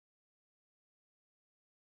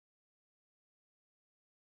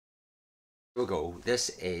We'll go. This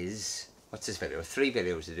is, what's this video? Three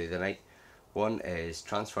videos to do tonight. One is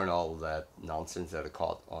transferring all the nonsense that I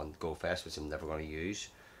caught on GoFest, which I'm never going to use.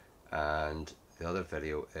 And the other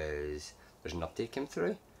video is, there's an update came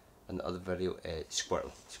through. And the other video is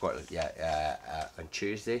Squirtle. Squirtle, yeah, on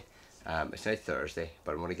Tuesday. It's now Thursday,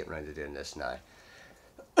 but I'm going to get around to doing this now.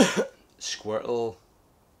 Squirtle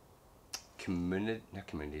not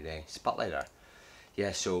community day, Spotlight Hour.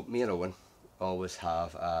 Yeah, so me and Owen always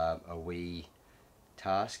have a wee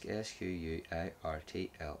task, Squirtle.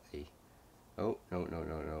 Oh,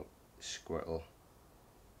 no, Squirtle.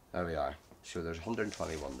 There we are. So there's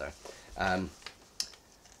 121 there.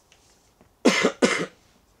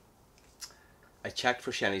 I checked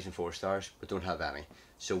for shinies and 4-stars, but don't have any.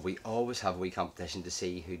 So we always have a wee competition to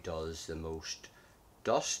see who does the most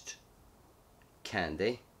dust,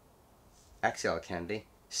 candy, XL candy,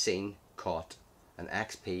 seen, caught, and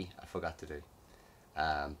XP I forgot to do.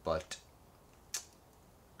 But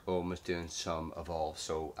Owen was doing some evolve,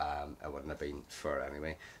 so it wouldn't have been fair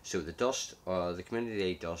anyway. So the dust, the community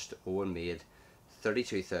day dust, Owen made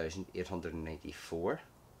 32,894.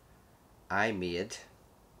 I made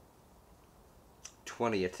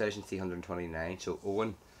 28,329. So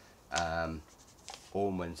Owen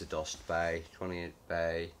wins the dust by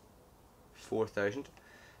 4,000.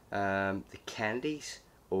 The candies,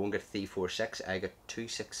 Owen got 346, I got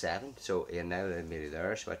 267. So yeah, now I made it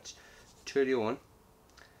there, so it's 2-1.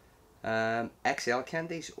 XL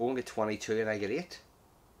candies, Owen got 22 and I get 8.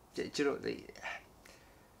 Do you know,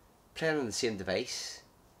 playing on the same device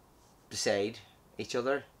beside each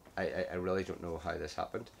other, I really don't know how this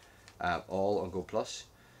happened. All on Go Plus.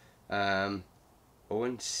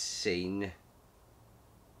 Owen's seen.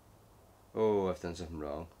 Oh, I've done something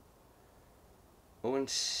wrong.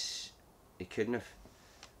 He couldn't have.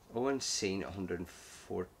 Owen's seen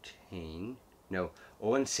 114. No,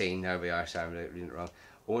 Owen's seen. There we are. Sorry, I'm reading it wrong.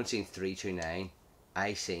 Owen's seen 329.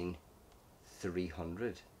 I seen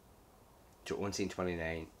 300. So Owen's seen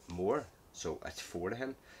 29 more. So that's 4 to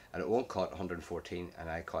him. And Owen caught 114, and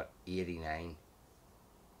I caught 89.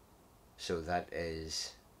 So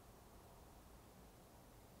that's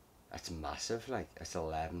massive, like, it's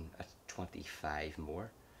 11, that's 25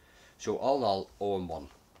 more. So all in all, 0-1.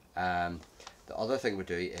 The other thing we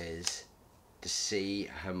do is to see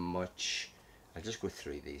how much, I'll just go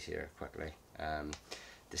through these here quickly,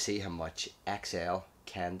 to see how much XL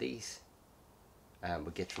candies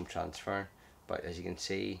we get from transfer. But as you can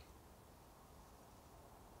see,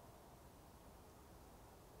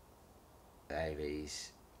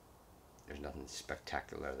 there's nothing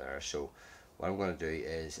spectacular there. So what I'm going to do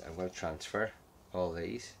is I'm going to transfer all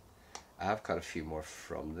these. I have got a few more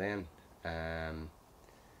from them.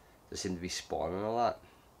 They seem to be spawning a lot.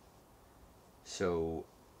 So,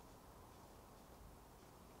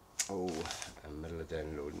 I'm in the middle of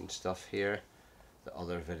downloading stuff here, the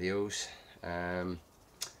other videos.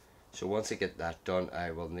 So once I get that done,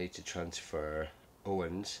 I will need to transfer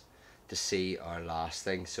Owen's to see our last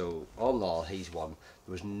thing. So all in all, he's won.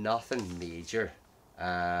 There was nothing major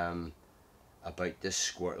about this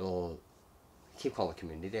Squirtle. I keep calling it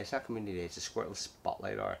community day. It's not community day, it's a Squirtle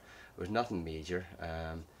Spotlight Hour. There was nothing major.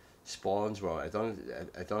 Spawns were, I done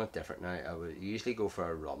it different now. I would usually go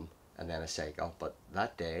for a run and then a cycle, but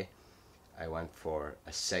that day I went for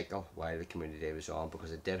a cycle while the community day was on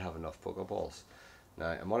because I did have enough Pokeballs.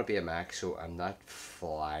 Now I'm on a BMX, so I'm not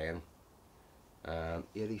flying.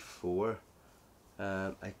 84.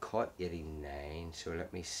 I caught 89, so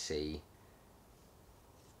let me see.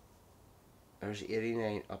 There's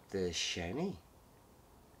 89 up the shiny.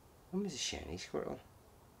 When was the shiny Squirtle?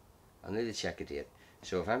 I'll need to check a date.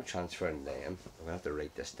 So if I'm transferring them, I'm going to have to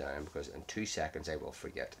write this down because in 2 seconds I will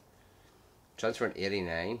forget. Transferring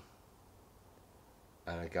 89,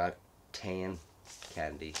 and I got 10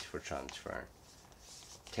 candies for transfer.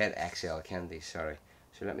 10 XL candies, sorry.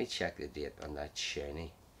 So let me check the date on that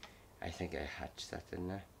shiny. I think I hatched that, didn't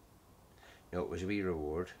I? No, it was a wee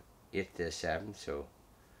reward. 8 to 7, so.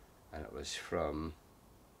 And it was from.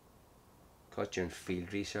 Caught you in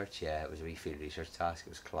field research. Yeah, it was a wee field research task. It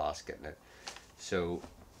was class getting it. So.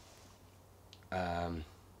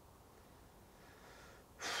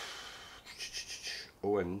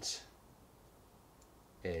 Owens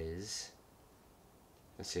is.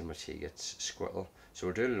 Let's see how much he gets. Squirtle. So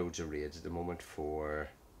we're doing loads of raids at the moment for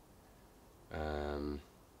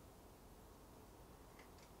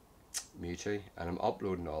Mewtwo, and I'm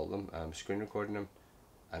uploading all of them. I'm screen recording them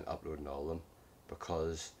and uploading all of them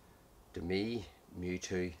because to me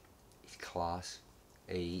Mewtwo is class.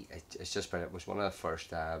 It's just been, it was one of the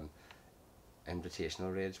first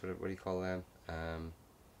invitational raids. What do you call them?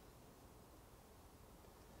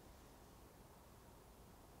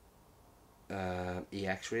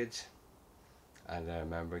 EX raids, and I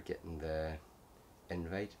remember getting the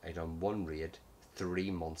invite. I done one raid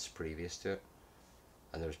 3 months previous to it,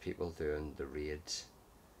 and there was people doing the raids,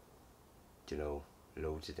 you know,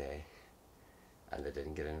 loads a day, and they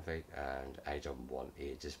didn't get an invite, and I done one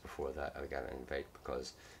ages before that and I got an invite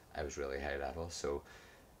because I was really high level. So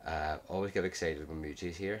always get excited when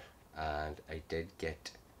Muji's here, and I did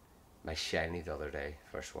get my shiny the other day,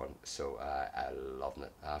 first one, so I loving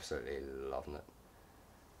it, absolutely loving it.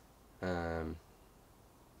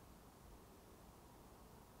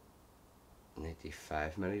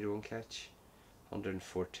 95 mini drone catch,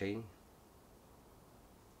 114.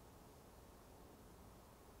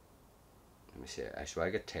 Let me see, actually I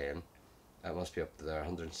got 10, that must be up to there.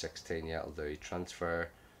 116, yeah, I'll do transfer,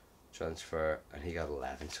 and he got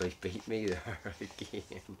 11, so he beat me there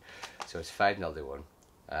again. So it's 5-0 to 1.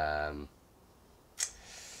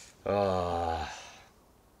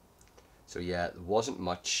 So yeah, there wasn't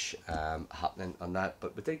much happening on that,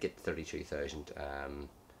 but we did get 32,000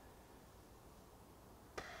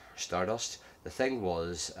 Stardust. The thing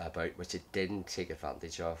was about which it didn't take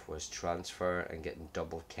advantage of was transfer and getting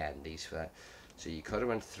double candies for that. So you could have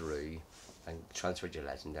went through and transferred your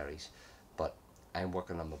legendaries, but I'm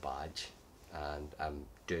working on my badge and I'm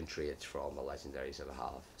doing trades for all my legendaries that I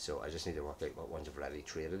have. So I just need to work out what ones I've already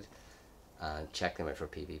traded and check them out for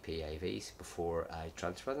PvP IVs before I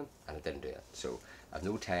transfer them, and I didn't do it. So I have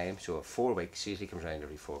no time. So 4 weeks, usually comes around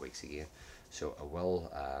every 4 weeks again. So I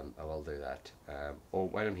will do that.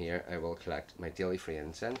 While I'm here, I will collect my daily free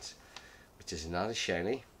incense, which is not as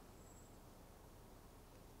shiny,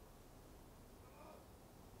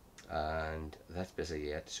 and that's basically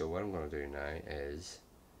it. So what I'm going to do now is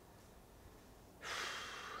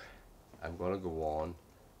I'm going to go on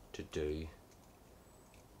to do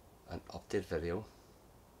an update video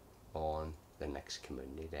on the next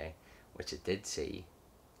community day, which I did see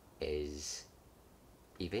is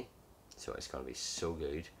Eevee. So it's going to be so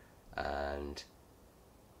good, and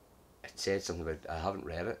it said something about, I haven't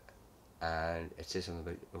read it, and it says something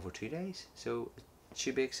about over 2 days, so it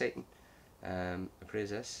should be exciting. I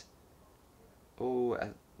praise this. Oh,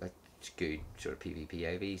 that's good, sort of PvP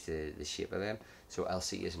IVs, the shape of them. So I'll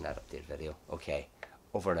see you in that update video. Okay,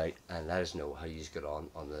 over and out, and let us know how you got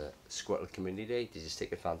on the Squirtle Community Day. Did you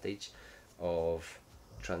take advantage of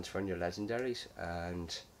transferring your legendaries,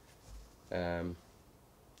 and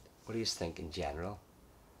what do you think in general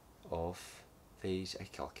of these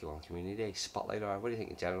Calculon Community Day? Spotlight Hour, what do you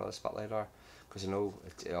think in general of Spotlight Hour? Because I know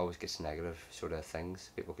it always gets negative sort of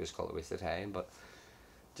things, people just call it a waste of time, but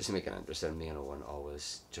just to make it interesting, me and Owen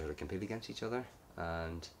always sort of compete against each other,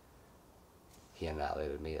 and he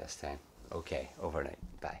annihilated me this time. Okay, over and out,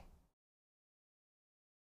 bye.